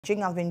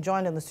I've been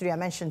joined in the studio. I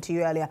mentioned to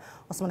you earlier,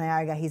 Osman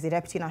Ayariga. He's the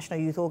Deputy National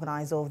Youth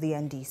Organizer of the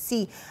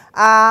NDC.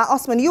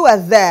 Osman, you were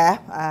there.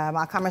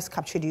 Our cameras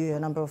captured you a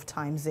number of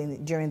times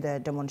during the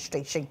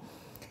demonstration.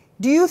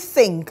 Do you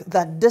think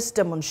that this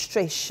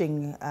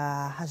demonstration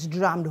has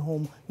drummed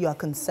home your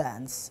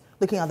concerns,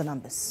 looking at the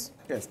numbers?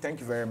 Yes, thank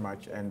you very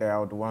much. And I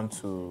would want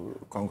to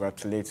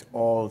congratulate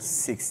all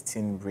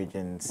 16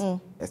 regions,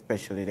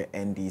 especially the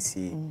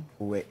NDC,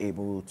 who were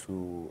able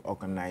to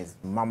organize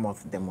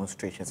mammoth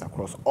demonstrations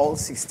across all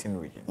 16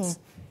 regions.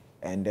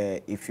 And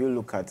if you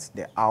look at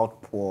the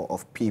outpour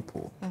of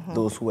people,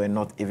 those who were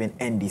not even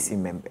NDC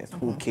members,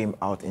 who came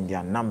out in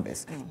their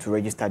numbers to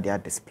register their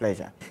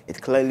displeasure, it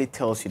clearly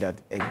tells you that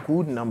a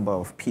good number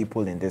of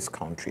people in this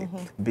country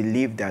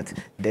believe that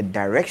the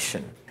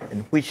direction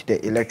in which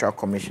the Electoral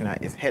Commissioner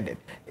is headed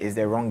is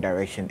the wrong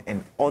direction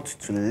and ought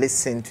to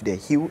listen to the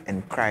hue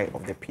and cry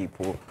of the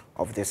people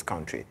of this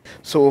country.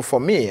 So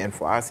for me and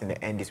for us in the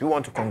NDC, we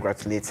want to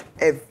congratulate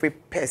every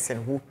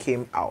person who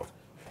came out,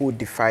 who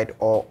defied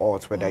all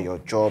odds, whether your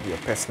job, your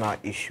personal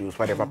issues,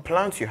 whatever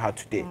plans you had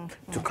today,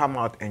 to come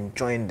out and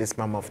join this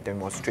mammoth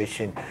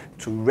demonstration,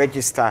 to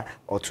register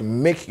or to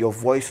make your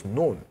voice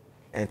known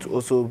and to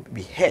also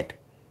be heard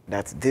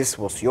that this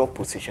was your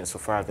position so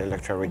far as the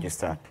electoral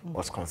register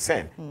was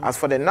concerned. As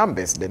for the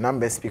numbers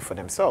speak for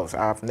themselves.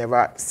 I have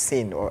never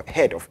seen or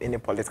heard of any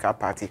political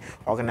party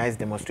organize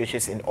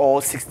demonstrations in all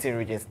 16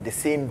 regions the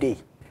same day.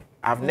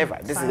 I've never.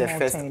 This is the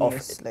first of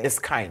its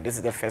kind. This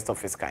is the first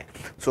of its kind.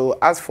 So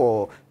as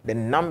for the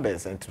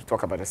numbers and to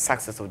talk about the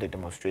success of the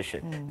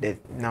demonstration, the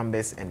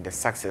numbers and the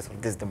success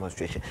of this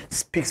demonstration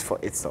speaks for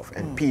itself.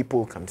 And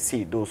people can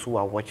see, those who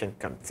are watching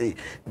can see,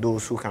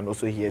 those who can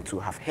also hear to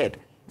have heard.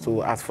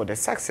 So as for the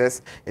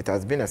success, it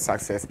has been a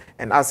success.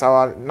 And as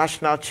our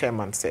national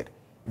chairman said,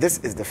 this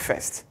is the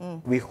first.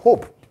 We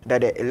hope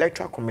that the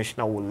Electoral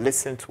Commissioner will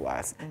listen to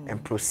us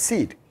and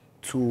proceed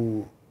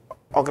to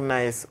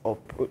organize or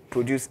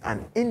produce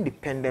an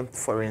independent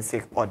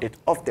forensic audit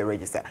of the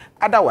register.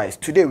 Otherwise,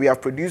 today we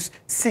have produced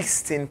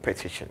 16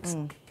 petitions.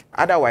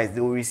 Otherwise,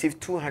 they will receive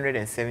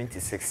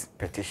 276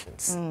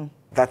 petitions.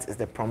 That is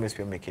the promise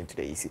we're making to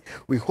the EC.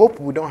 We hope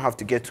we don't have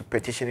to get to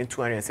petitioning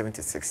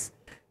 276,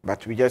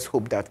 but we just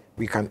hope that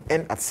we can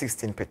end at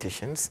 16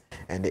 petitions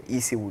and the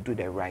EC will do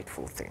the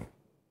rightful thing.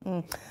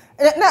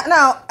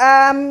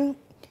 Now,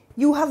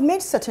 you have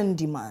made certain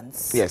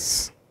demands.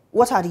 Yes.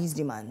 What are these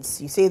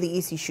demands? You say the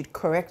EC should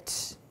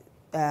correct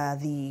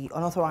the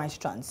unauthorized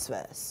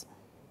transfers.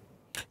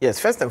 Yes,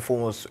 first and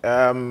foremost,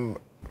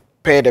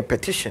 per the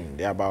petition,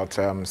 there are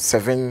about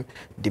 7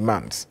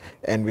 demands.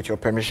 And with your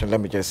permission,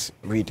 let me just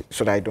read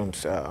so that I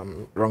don't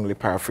wrongly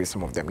paraphrase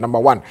some of them. Number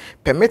 1,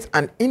 permit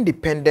an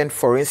independent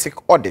forensic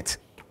audit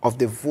of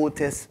the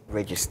voters'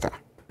 register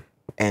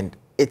and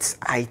its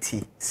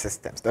IT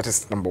systems. That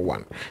is number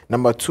 1.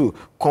 Number 2,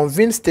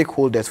 convince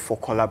stakeholders for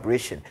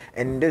collaboration.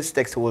 And in these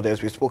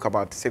stakeholders, we spoke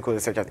about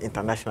stakeholders such as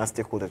international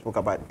stakeholders, we spoke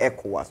about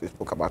ECOWAS, we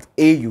spoke about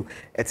AU,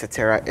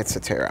 etc.,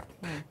 etc.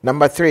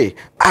 Number 3,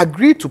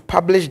 agree to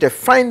publish the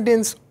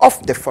findings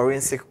of the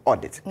forensic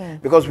audit.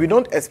 Because we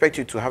don't expect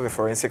you to have a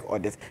forensic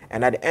audit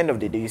and at the end of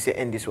the day you say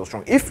NDC was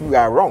wrong. If we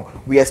are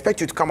wrong, we expect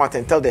you to come out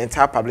and tell the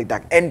entire public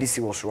that NDC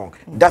was wrong.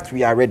 That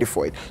we are ready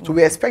for it. So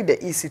we expect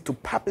the EC to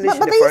publish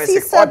the forensic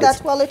EC said audit.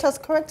 That, well, it has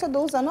corrected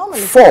those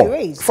anomalies.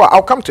 4,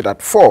 I'll come to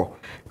that. 4,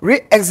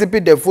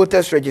 re-exhibit the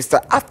voters register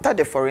after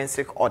the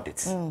forensic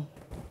audit.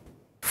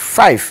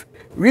 5,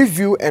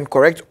 review and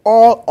correct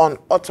all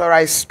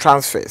unauthorized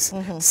transfers.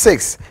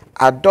 6,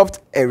 adopt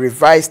a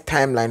revised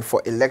timeline for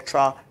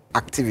electoral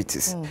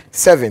activities.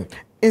 7,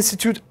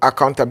 institute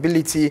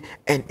accountability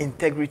and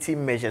integrity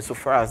measures so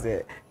far as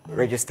the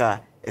register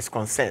is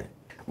concerned.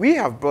 We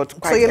have brought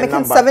quite a number. So you're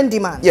making 7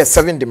 demands? Yes,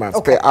 7 demands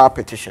per our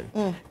petition.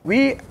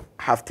 We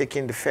have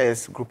taken the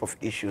first group of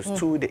issues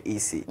to the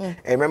EC. And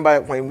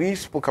remember, when we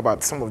spoke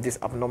about some of these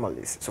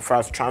abnormalities, so far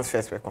as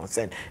transfers were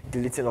concerned,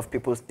 deleting of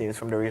people's names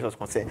from the resource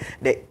concerned,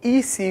 the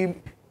EC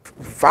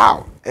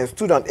vowed and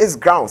stood on its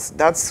grounds.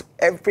 That's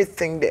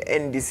everything the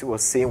NDC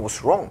was saying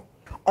was wrong.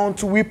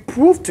 Until we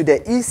proved to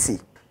the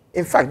EC,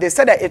 in fact, they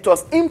said that it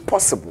was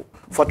impossible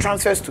for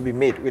transfers to be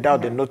made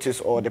without the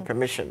notice or the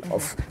permission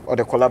of or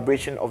the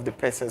collaboration of the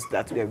persons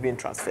that were being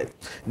transferred.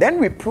 Then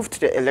we proved to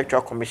the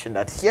Electoral Commission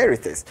that here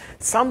it is.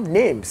 Some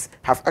names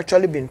have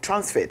actually been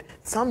transferred.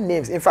 Some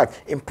names, in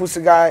fact, in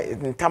Pusiga,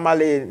 in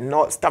Tamale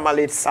North,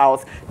 Tamale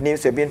South,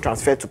 names were being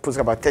transferred to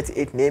Pusiga, about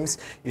 38 names.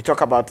 You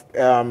talk about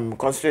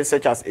constituencies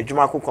such as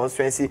Ejumaku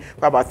constituency,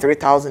 where about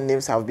 3,000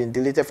 names have been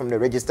deleted from the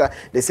register.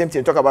 The same thing,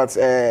 you talk about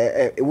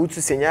Ewutu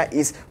Senya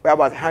East, where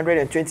about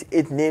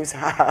 128 names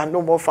are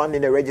no more found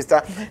in the register.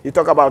 You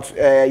talk about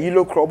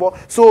Yilo Krobo.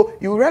 So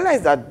you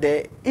realize that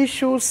the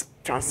issues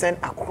transcend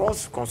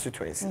across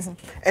constituencies.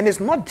 And it's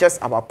not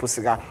just about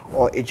Pusiga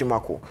or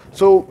Ejimako.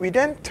 So we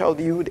then tell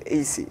you, the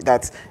AC,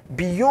 that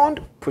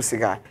beyond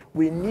Pusiga,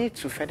 we need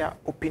to further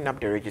open up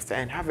the register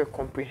and have a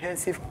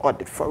comprehensive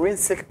audit,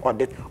 forensic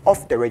audit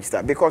of the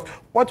register, because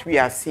what we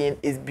are seeing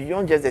is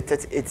beyond just the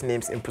 38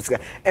 names in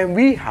Pusiga, and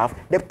we have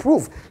the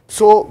proof.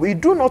 So we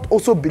do not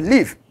also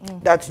believe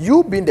that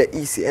you being the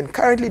EC and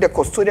currently the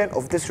custodian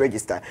of this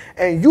register,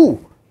 and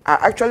you are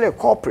actually a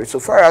culprit so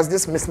far as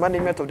this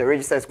mismanagement of the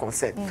register is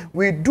concerned.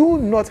 We do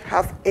not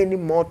have any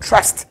more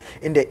trust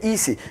in the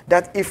EC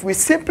that if we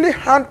simply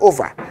hand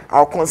over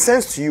our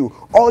concerns to you,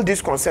 all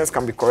these concerns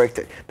can be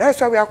corrected. That's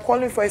why we are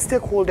calling for a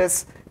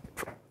stakeholders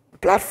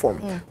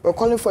platform. We're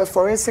calling for a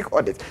forensic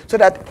audit so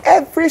that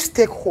every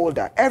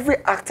stakeholder, every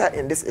actor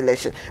in this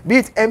election, be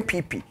it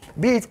MPP,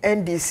 be it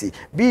NDC,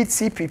 be it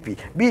CPP,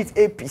 be it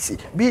APC,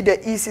 be it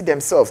the EC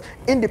themselves,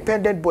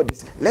 independent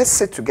bodies, let's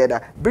sit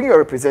together, bring your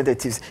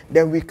representatives,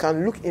 then we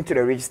can look into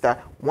the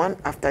register one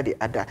after the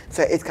other,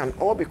 so it can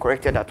all be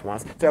corrected at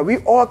once, so that we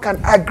all can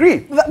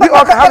agree. We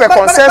all can have a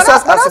consensus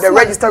as to the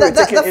register we're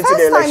taking into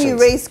the elections. The first time you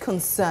raised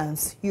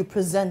concerns, you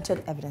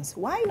presented evidence.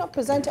 Why not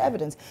present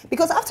evidence?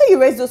 Because after you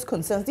raised those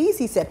concerns, the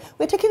EC said,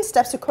 we're taking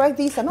steps to correct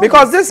these and all.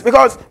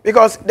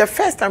 Because the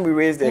first time we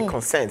raised the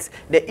concerns,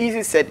 the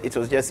EC said it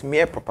was just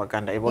mere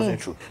propaganda. It wasn't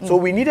true. So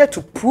we needed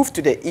to prove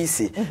to the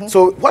EC.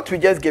 So what we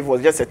just gave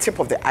was just a tip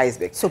of the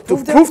iceberg. So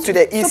to prove to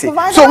the EC.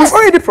 So we've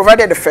already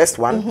provided the first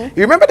one.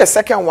 You remember the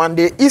second one,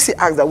 the EC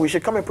asked that we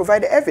should come and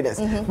provide the evidence.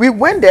 We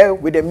went there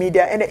with the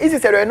media, and the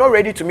EC said we're not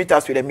ready to meet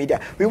us with the media.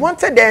 We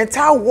wanted the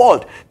entire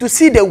world to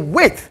see the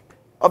weight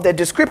of the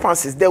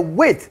discrepancies, the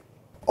weight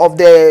of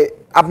the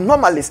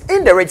abnormalities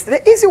in the register.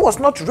 The EC was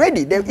not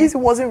ready. The EC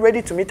wasn't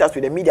ready to meet us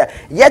with the media,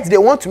 yet they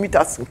want to meet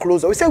us in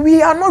closure. We said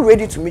we are not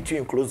ready to meet you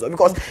in closure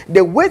because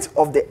the weight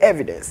of the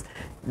evidence,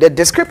 the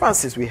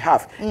discrepancies we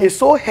have is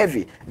so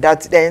heavy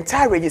that the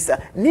entire register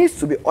needs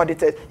to be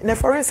audited in a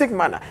forensic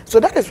manner.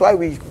 So that is why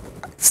we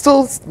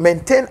still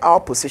maintain our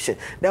position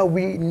that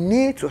we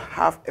need to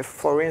have a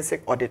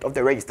forensic audit of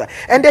the register.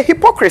 And the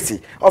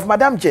hypocrisy of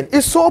Madam Jane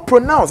is so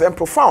pronounced and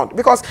profound,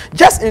 because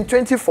just in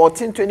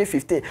 2014,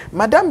 2015,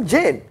 Madam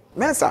Jane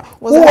Mensah,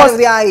 who was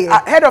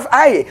head of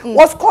IA,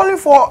 was calling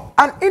for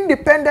an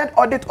independent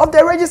audit of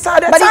the register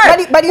at the time,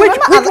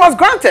 which was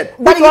granted.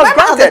 But you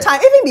remember at the time,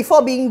 even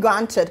before being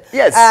granted,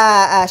 yes,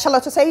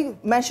 Charlotte Osei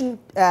mentioned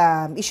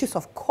issues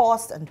of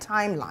cost and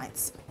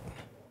timelines.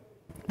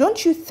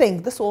 Don't you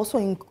think this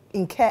also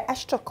incur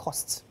extra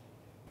costs?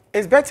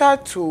 It's better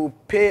to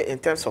pay in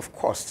terms of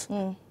cost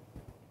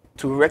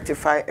to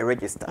rectify a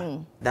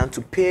register than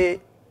to pay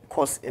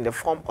costs in the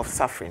form of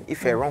suffering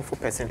if a wrongful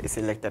person is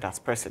elected as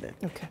president.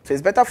 So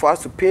it's better for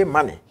us to pay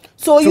money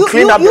to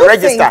clean up the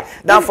register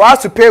than for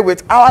us to pay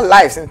with our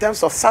lives in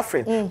terms of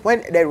suffering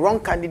when the wrong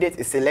candidate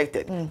is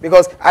elected.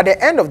 Because at the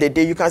end of the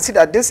day, you can see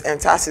that this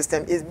entire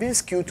system is being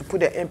skewed to put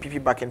the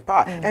MPP back in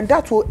power, and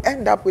that will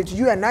end up with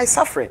you and I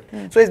suffering.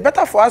 So it's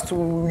better for us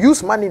to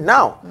use money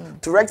now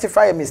to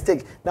rectify a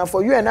mistake than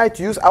for you and I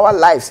to use our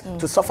lives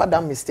to suffer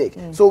that mistake.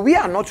 So we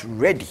are not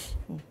ready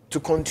to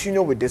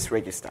continue with this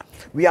register.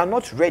 We are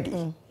not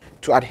ready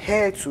to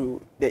adhere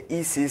to the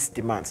EC's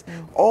demands.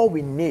 All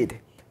we need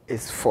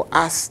is for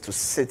us to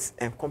sit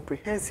and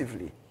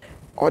comprehensively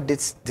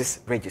audit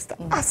this register.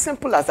 As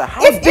simple as that.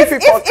 How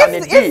difficult can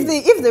it be?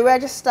 If the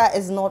register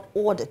is not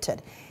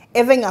audited,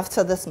 even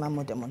after this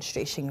memo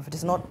demonstration, if it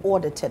is not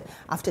audited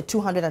after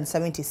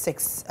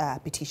 276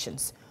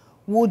 petitions,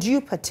 would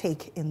you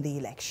partake in the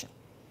election?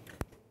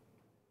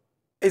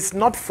 It's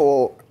not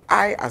for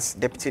I, as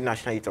Deputy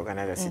National Youth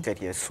Organizer, seated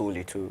here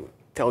solely to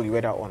tell you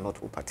whether or not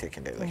we'll partake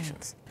in the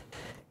elections.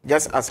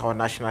 Just as our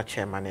national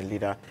chairman and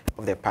leader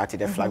of the party,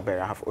 the flag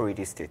bearer, have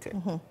already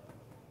stated.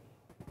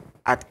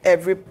 At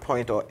every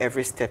point or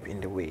every step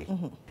in the way,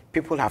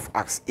 people have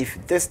asked,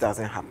 if this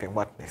doesn't happen,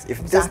 what next?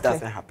 If this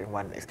doesn't happen,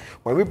 what next?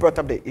 When we brought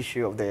up the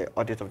issue of the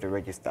audit of the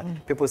register,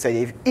 people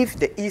say, if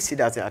the EC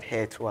doesn't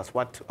adhere to us,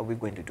 what are we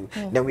going to do?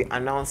 Then we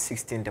announced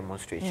 16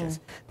 demonstrations.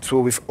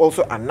 So we've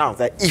also announced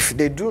that if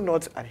they do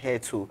not adhere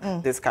to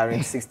this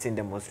current 16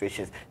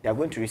 demonstrations, they are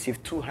going to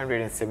receive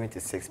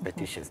 276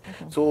 petitions.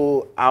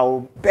 So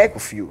I'll beg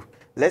of you,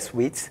 let's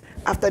wait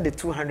after the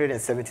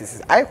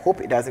 276. I hope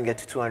it doesn't get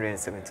to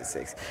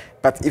 276.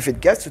 But if it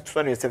gets to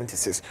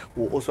 276,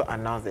 we'll also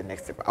announce the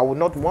next step. I would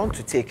not want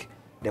to take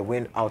the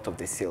wind out of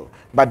the sail.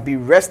 But be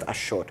rest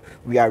assured,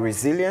 we are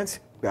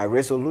resilient, we are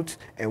resolute,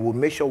 and we'll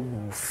make sure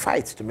we'll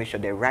fight to make sure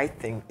the right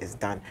thing is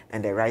done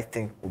and the right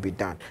thing will be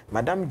done.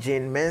 Madam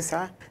Jane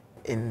Mensah,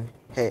 in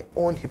her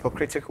own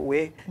hypocritical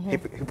way,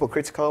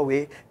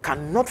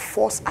 cannot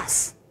force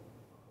us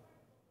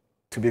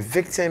to be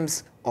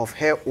victims of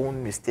her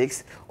own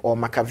mistakes or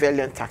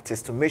Machiavellian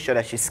tactics to make sure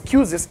that she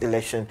skews this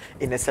election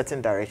in a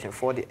certain direction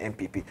for the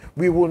MPP.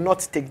 We will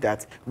not take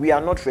that. We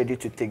are not ready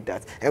to take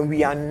that. And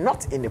we are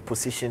not in a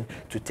position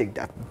to take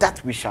that.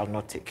 That we shall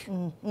not take.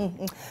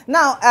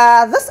 Now,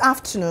 this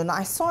afternoon,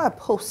 I saw a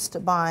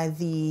post by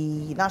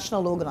the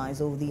national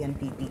organizer of the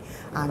NPP,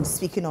 and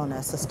speaking on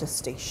a sister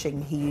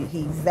station,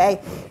 he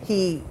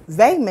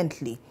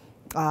vehemently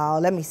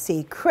let me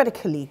say,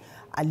 critically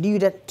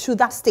alluded to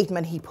that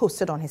statement he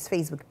posted on his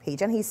Facebook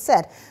page. And he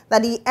said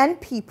that the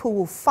NPP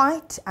will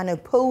fight and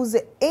oppose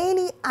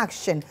any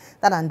action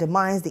that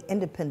undermines the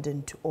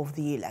independence of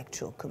the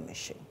Electoral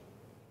Commission.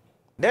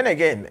 Then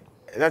again,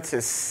 that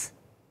is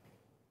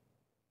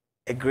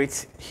a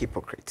great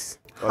hypocrite.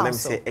 Or let me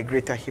say a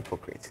greater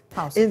hypocrite.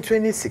 In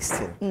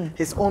 2016,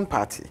 his own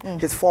party,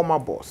 his former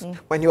boss,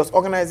 when he was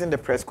organizing the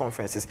press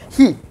conferences,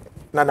 he,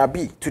 Nana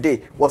B,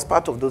 today, was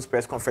part of those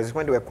press conferences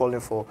when they were calling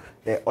for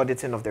the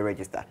auditing of the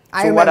register.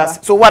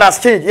 So what has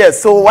changed?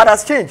 Yes, so what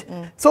has changed?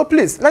 So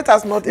please, let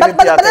us not even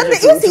pay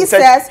attention to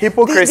such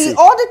hypocrisy. The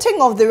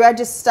auditing of the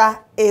register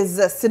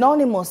is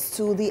synonymous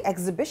to the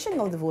exhibition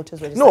of the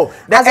voters register. No,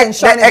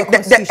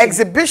 the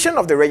exhibition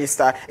of the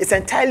register is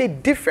entirely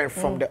different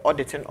from the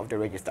auditing of the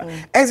register.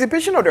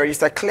 Exhibition of the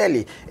register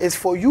clearly is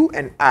for you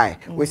and I,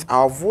 with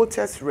our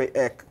voters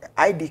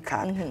ID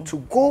card, to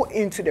go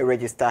into the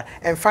register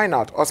and find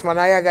out, Osman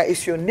Ayariga,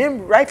 is your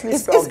name rightly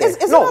spelled there? Is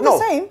it not the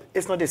same?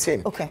 It's not the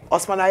same. Okay.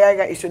 Osman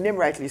Ayariga, is your name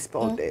rightly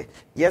spelled there?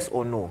 Yes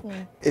or no?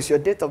 Is your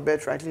date of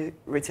birth rightly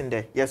written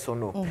there? Yes or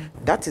no?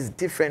 That is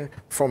different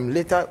from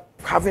later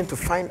having to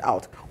find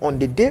out on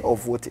the day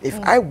of voting. If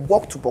I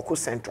walk to Boko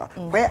Central,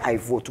 where I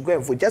vote, to go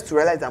and vote, just to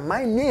realize that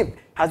my name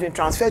has been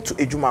transferred to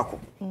Ejumako.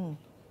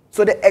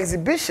 So the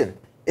exhibition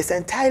is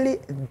entirely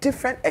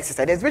different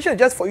exercise. The exhibition is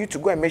just for you to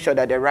go and make sure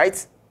that the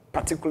right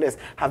particulars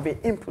have been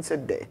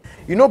inputted there.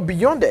 You know,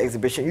 beyond the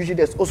exhibition, usually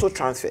there's also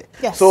transfer.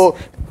 Yes. So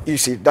you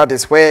see, that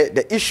is where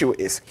the issue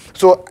is.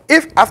 So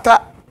if after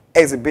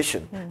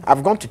exhibition,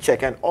 I've gone to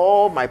check and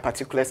all my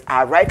particulars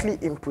are rightly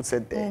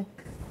inputted there,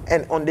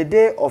 and on the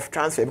day of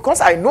transfer, because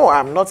I know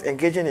I'm not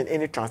engaging in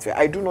any transfer,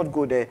 I do not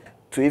go there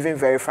to even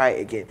verify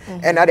again.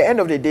 And at the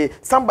end of the day,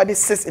 somebody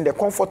sits in the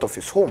comfort of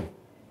his home,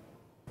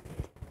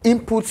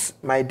 inputs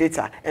my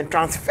data, and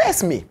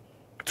transfers me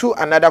to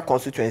another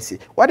constituency.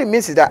 What it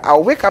means is that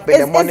I'll wake up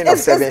in the morning of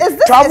 7,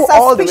 travel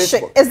all the way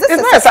to...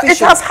 It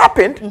has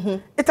happened.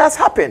 It has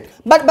happened.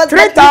 But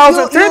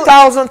 3,000, you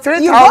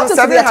brought it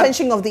to the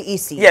attention of the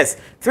EC. Yes,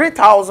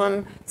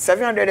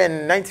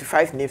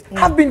 3,795 names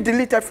have been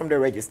deleted from the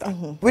register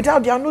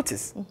without their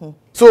notice.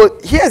 So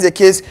here's the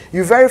case: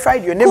 you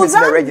verified your name is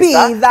in the register. Could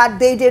that be that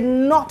they did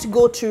not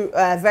go to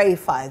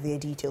verify their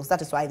details?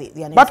 That is why they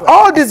names But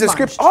all these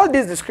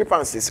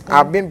discrepancies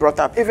have been brought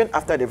up even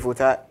after the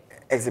voter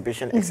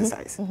exhibition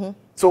exercise.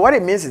 So what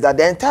it means is that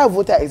the entire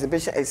voter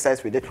exhibition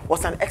exercise we did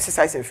was an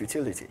exercise in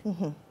futility.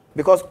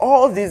 Because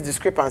all these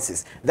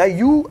discrepancies that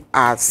you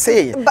are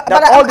saying,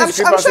 I'm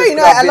sure you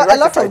know a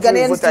lot of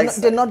Ghanaians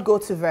did not go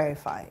to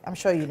verify. I'm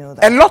sure you know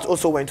that. A lot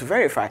also went to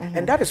verify.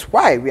 And that is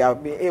why we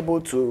have been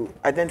able to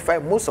identify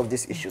most of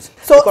these issues.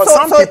 Because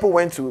some people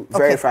went to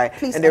verify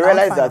and they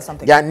realized that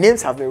their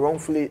names have been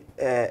wrongfully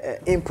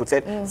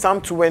inputted.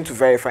 Some too went to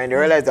verify and they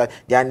realized that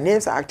their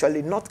names are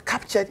actually not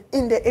captured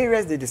in the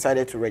areas they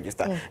decided to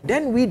register.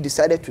 Then we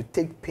decided to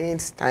take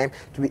pains time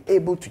to be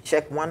able to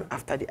check one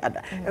after the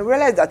other and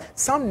realize that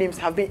some names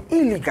have been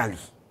illegally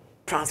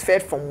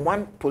transferred from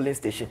one polling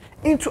station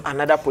into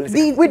another polling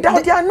station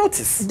without their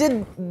notice.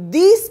 Did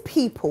these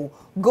people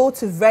go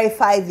to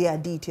verify their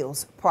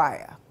details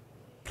prior?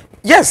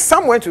 Yes,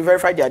 some went to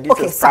verify their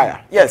details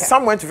prior. Yes,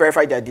 some went to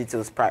verify their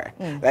details prior.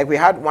 Like we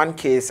had one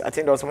case, I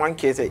think there was one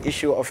case, an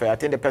issue of, I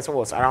think the person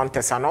was around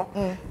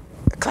Tesano.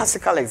 A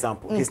classical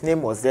example, his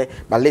name was there,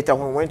 but later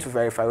when we went to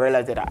verify, we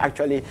realized that I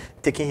actually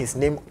taking his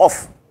name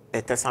off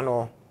the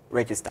Tesano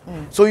register.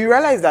 So you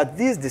realize that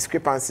these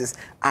discrepancies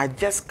are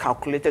just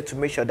calculated to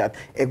make sure that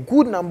a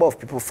good number of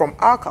people, from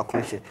our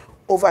calculation,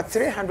 over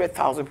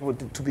 300,000 people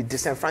to be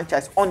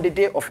disenfranchised on the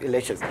day of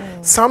elections.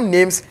 Some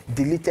names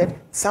deleted,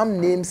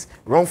 some names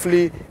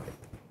wrongfully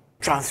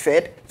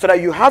transferred, so that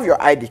you have your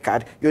ID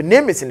card, your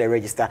name is in the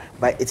register,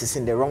 but it is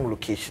in the wrong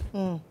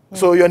location.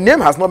 So your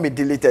name has not been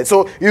deleted.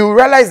 So you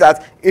realize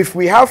that if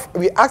we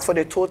ask for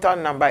the total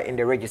number in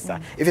the register,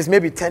 if it's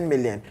maybe 10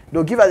 million,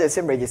 they'll give us the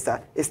same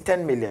register, it's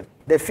 10 million.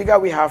 The figure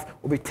we have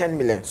will be 10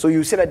 million. So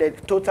you see that the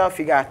total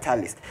figure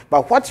tallies.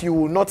 But what you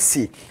will not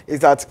see is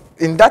that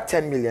in that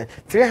 10 million,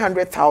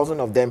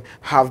 300,000 of them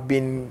have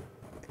been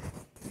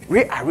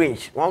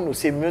rearranged. One would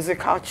say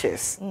musical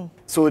chairs.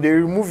 So they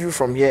remove you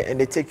from here and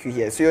they take you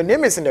here. So your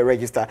name is in the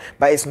register,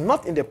 but it's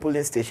not in the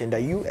polling station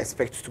that you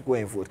expect to go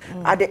and vote.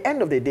 At the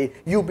end of the day,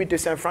 you'll be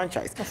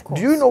disenfranchised.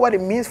 Do you know what it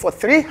means for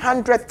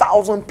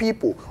 300,000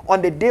 people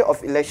on the day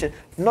of election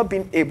not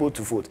being able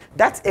to vote?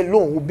 That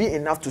alone will be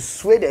enough to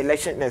sway the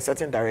election in a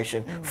certain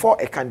direction for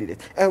a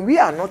candidate. And we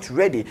are not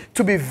ready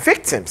to be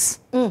victims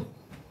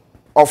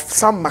of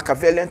some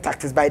Machiavellian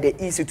tactics by the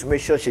EC to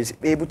make sure she's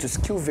able to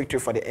secure victory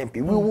for the MP.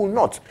 We will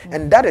not.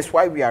 And that is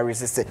why we are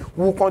resisting.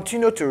 We will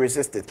continue to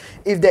resist it.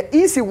 If the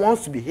EC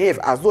wants to behave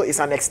as though it's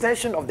an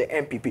extension of the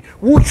MPP,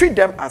 we'll treat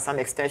them as an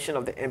extension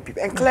of the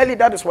MPP. And clearly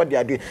that is what they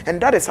are doing. And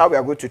that is how we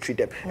are going to treat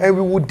them. And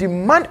we will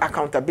demand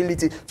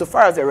accountability so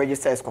far as the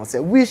register is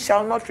concerned. We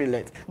shall not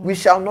relent. We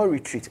shall not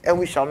retreat. And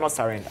we shall not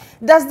surrender.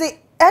 Does the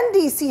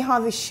NDC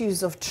have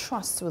issues of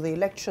trust with the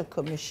Electoral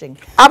Commission?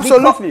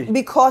 Absolutely.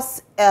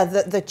 Because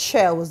the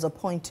chair was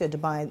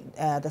appointed by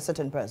the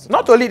certain president.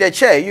 Not only the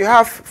chair, you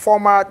have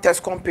former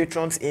TESCOM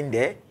patrons in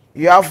there.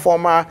 You have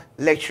former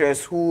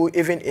lecturers who,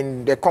 even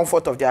in the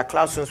comfort of their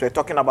classrooms, were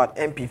talking about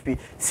MPP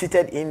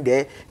seated in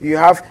there. You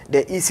have the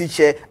EC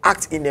chair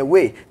act in a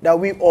way that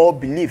we all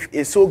believe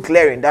is so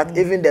glaring that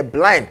even the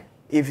blind,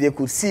 if they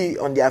could see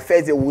on their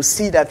face, they will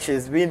see that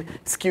she's been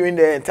skewing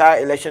the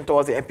entire election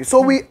towards the MP.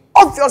 So we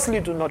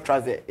obviously do not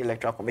trust the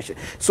Electoral Commission.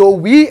 So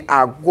we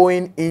are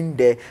going in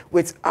there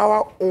with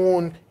our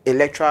own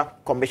Electoral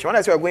Commission. When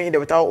I say we're going in there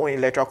with our own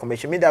Electoral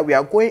Commission, means that we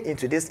are going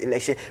into this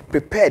election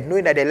prepared,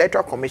 knowing that the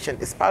Electoral Commission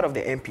is part of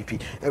the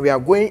MPP, and we are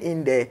going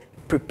in there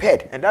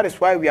prepared. And that is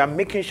why we are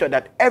making sure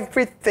that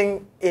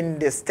everything in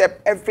the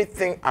step,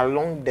 everything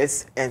along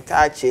this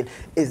entire chain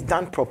is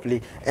done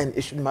properly, and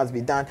it must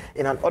be done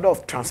in an order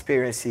of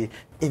transparency,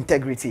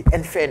 integrity,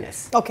 and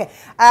fairness. Okay,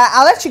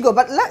 I'll let you go,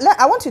 but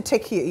I want to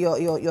take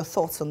your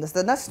thoughts on this.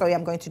 The next story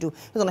I'm going to do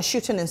is on a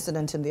shooting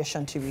incident in the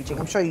Ashanti region.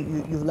 I'm sure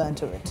you've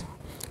learned of it.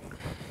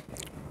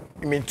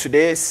 You mean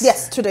today's?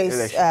 Yes,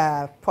 today's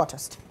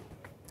protest.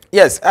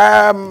 Yes,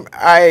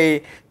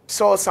 I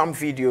saw some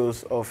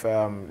videos of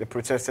the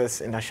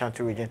protesters in the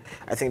Ashanti region.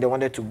 I think they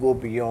wanted to go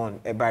beyond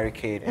a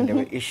barricade, and there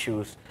were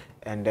issues.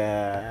 And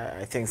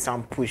I think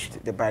some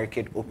pushed the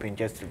barricade open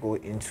just to go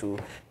into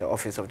the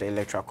office of the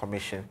Electoral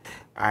Commission.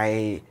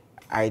 I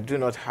do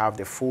not have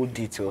the full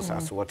details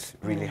as to what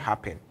really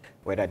happened,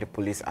 whether the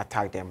police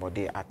attacked them or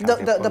they attacked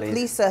the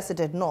police says it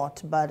did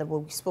not, but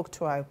we spoke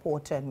to our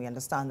reporter and we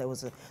understand there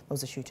was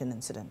a shooting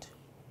incident.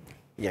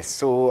 Yes,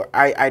 so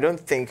I don't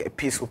think a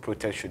peaceful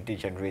protest should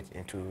degenerate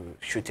into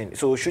shooting.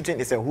 So shooting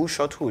is who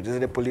shot who? Is it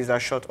the police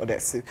that shot or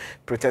the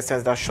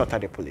protesters that shot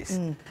at the police?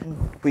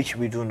 Which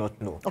we do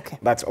not know. Okay.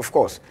 But of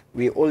course,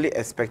 we only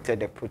expected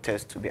the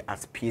protest to be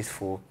as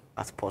peaceful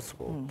as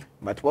possible.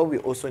 But what we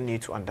also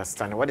need to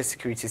understand, what the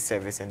security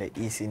service and the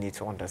EC need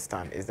to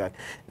understand, is that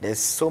there's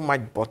so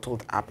much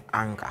bottled up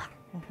anger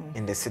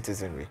in the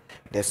citizenry.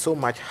 There's so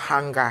much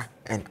hunger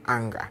and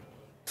anger.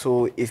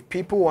 So if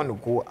people want to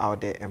go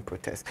out there and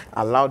protest,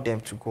 allow them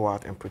to go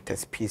out and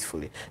protest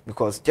peacefully.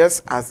 Because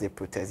just as they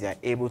protest, they are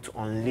able to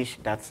unleash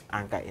that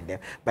anger in them.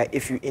 But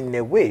if you in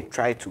a way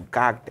try to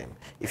gag them,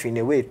 if you in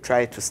a way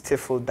try to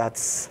stifle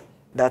that's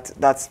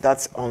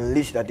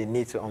unleash that they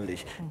need to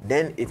unleash,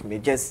 then it may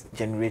just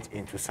generate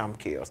into some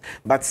chaos.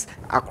 But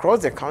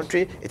across the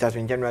country, it has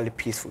been generally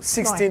peaceful.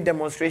 16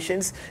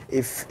 demonstrations.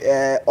 If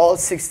all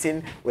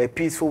 16 were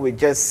peaceful with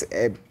just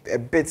a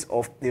bit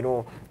of,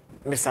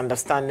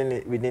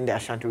 misunderstanding within the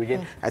Ashanti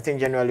region, I think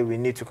generally we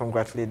need to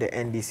congratulate the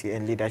NDC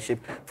and leadership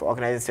for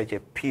organizing such a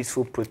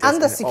peaceful protest.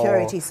 And the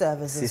security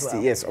services as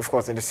well. Yes, of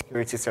course, and the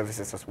security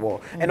services as well.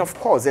 And of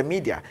course, the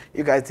media.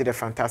 You guys did a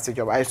fantastic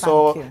job. I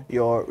saw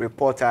your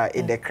reporter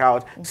in the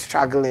crowd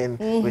struggling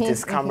with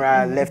his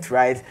camera left,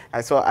 right. I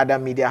saw other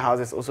media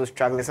houses also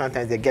struggling.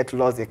 Sometimes they get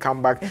lost, they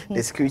come back.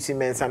 The security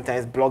men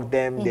sometimes block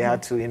them. They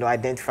had to,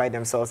 identify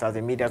themselves as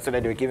the media so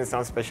that they were given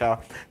some special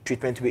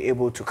treatment to be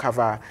able to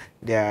cover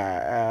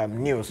their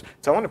news.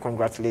 So I want to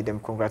congratulate them,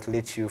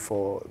 congratulate you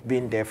for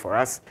being there for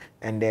us,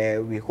 and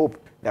we hope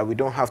that we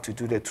don't have to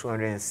do the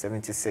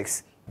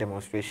 276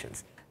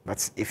 demonstrations.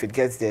 But if it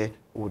gets there,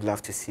 we would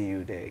love to see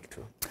you there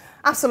too.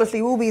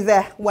 Absolutely, we'll be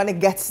there when it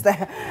gets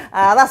there.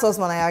 That's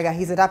Osman Ayariga.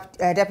 He's a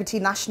Deputy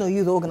National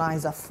Youth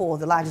Organizer for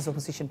the largest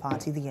opposition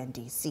party, the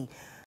NDC.